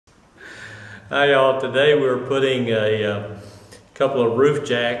Hi y'all, today we're putting a couple of roof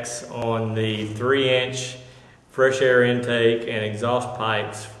jacks on the 3-inch fresh air intake and exhaust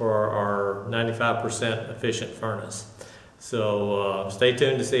pipes for our 95% efficient furnace. So stay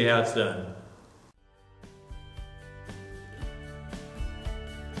tuned to see how it's done.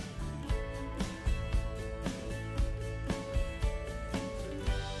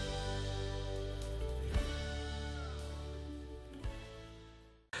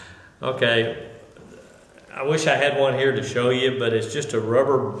 Okay, I wish I had one here to show you, but it's just a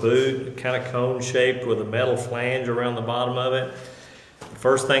rubber boot, kind of cone shaped with a metal flange around the bottom of it. The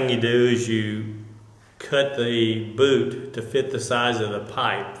first thing you do is you cut the boot to fit the size of the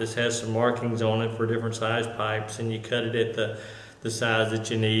pipe. This has some markings on it for different size pipes, and you cut it at the size that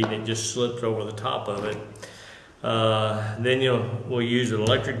you need, and it just slips over the top of it. Then we'll use an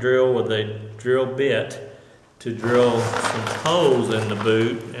electric drill with a drill bit to drill some holes in the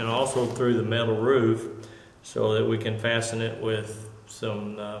boot and also through the metal roof so that we can fasten it with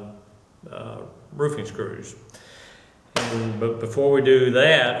some roofing screws. But before we do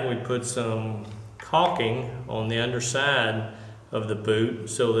that, we put some caulking on the underside of the boot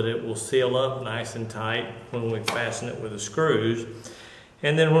so that it will seal up nice and tight when we fasten it with the screws.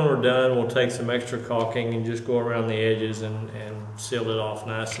 And then when we're done, we'll take some extra caulking and just go around the edges and seal it off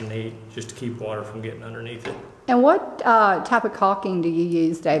nice and neat, just to keep water from getting underneath it. And what type of caulking do you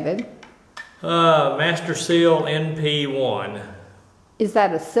use, David? Master Seal NP1. Is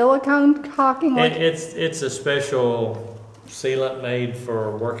that a silicone caulking? It's a special sealant made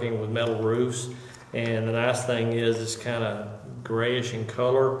for working with metal roofs. And the nice thing is it's kind of grayish in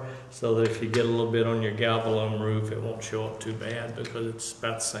color, so that if you get a little bit on your galvalume roof, it won't show up too bad because it's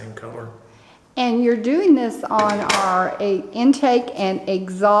about the same color. And you're doing this on our intake and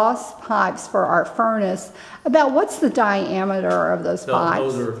exhaust pipes for our furnace. About what's the diameter of those pipes?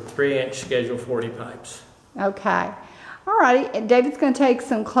 Those are 3-inch Schedule 40 pipes. Okay. All righty. David's going to take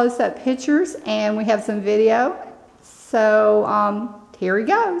some close-up pictures, and we have some video. So here he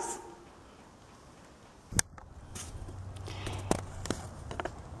goes.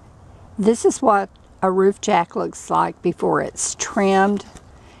 This is what a roof jack looks like before it's trimmed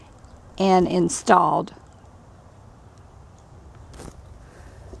and installed.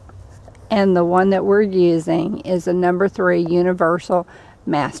 And the one that we're using is a number 3 Universal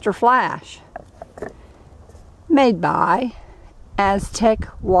Master Flash, made by Aztec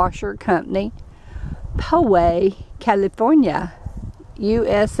Washer Company, Poway, California,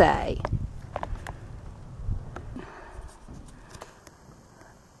 USA.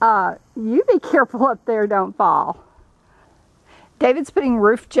 You be careful up there, don't fall. David's putting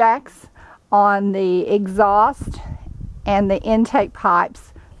roof jacks on the exhaust and the intake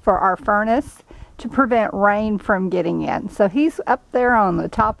pipes for our furnace to prevent rain from getting in. So he's up there on the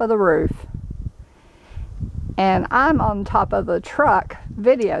top of the roof, and I'm on top of the truck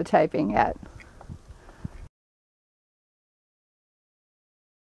videotaping it.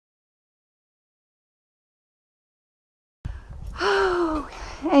 Oh,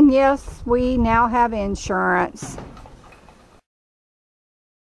 and yes, we now have insurance.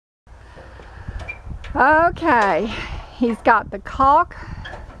 Okay, he's got the caulk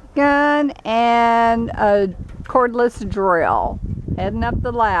gun and a cordless drill, heading up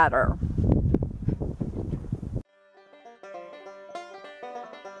the ladder.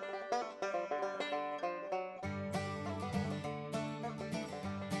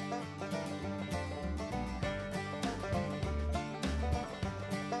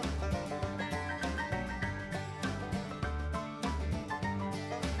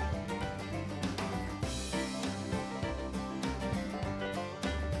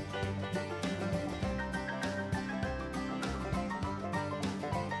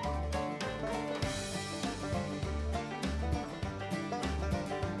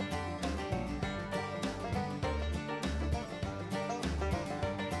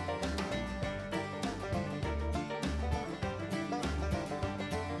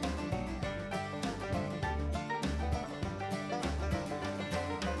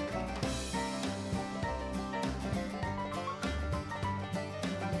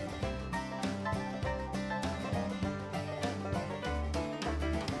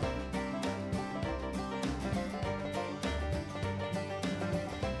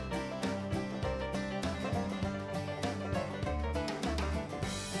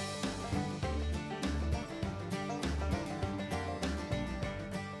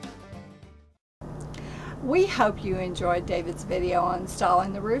 We hope you enjoyed David's video on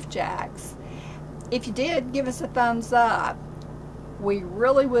installing the roof jacks. If you did, give us a thumbs up. We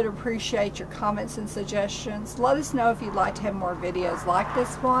really would appreciate your comments and suggestions. Let us know if you'd like to have more videos like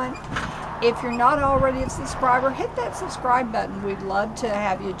this one. If you're not already a subscriber, hit that subscribe button. We'd love to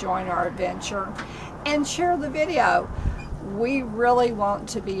have you join our adventure and share the video. We really want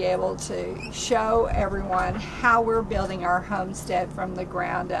to be able to show everyone how we're building our homestead from the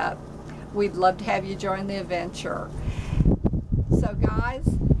ground up. We'd love to have you join the adventure. So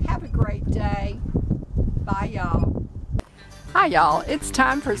guys, have a great day. Bye y'all. Hi y'all, it's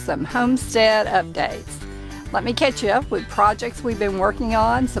time for some homestead updates. Let me catch you up with projects we've been working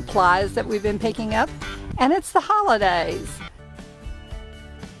on, supplies that we've been picking up, and it's the holidays.